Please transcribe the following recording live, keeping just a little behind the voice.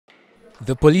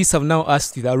The police have now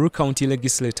asked the Aruu County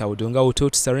legislator Odonga Otto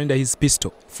to surrender his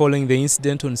pistol following the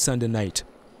incident on Sunday night.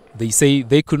 They say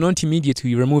they could not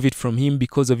immediately remove it from him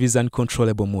because of his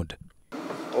uncontrollable mood.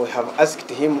 We have asked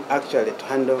him actually to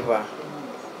hand over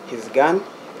his gun,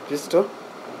 pistol.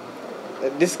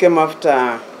 This came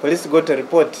after police got a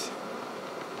report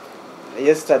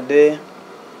yesterday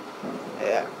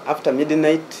after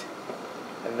midnight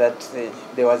that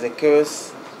there was a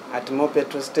chaos at Mo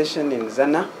Petrol Station in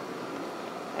Zzana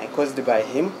caused by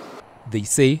him. They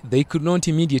say they could not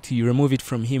immediately remove it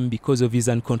from him because of his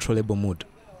uncontrollable mood.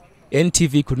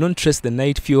 NTV could not trace the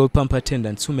night fuel pump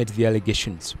attendants who made the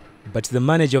allegations, but the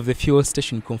manager of the fuel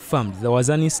station confirmed there was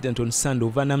an incident on Sunday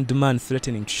of an armed man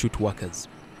threatening to shoot workers.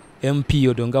 MP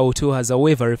Odonga Otto has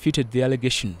however refuted the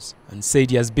allegations and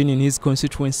said he has been in his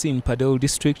constituency in Padel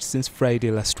district since Friday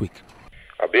last week.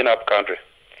 I've been up country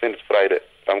since Friday.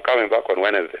 I'm coming back on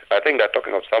Wednesday. I think they're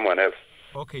talking of someone else.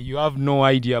 Okay, you have no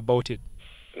idea about it?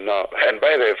 No, and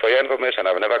by the way, for your information,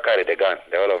 I've never carried a gun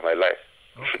the whole of my life.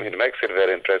 Okay. It makes it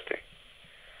very interesting.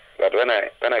 But when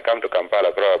I come to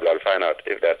Kampala, probably I'll find out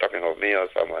if they're talking of me or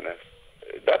someone else.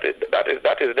 That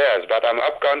is theirs, but I'm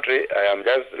up country. I am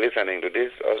just listening to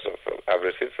this also. I've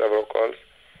received several calls.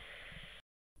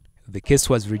 The case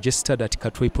was registered at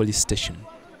Katwe Police Station.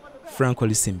 Franco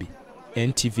Lisimbi,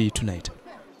 NTV Tonight.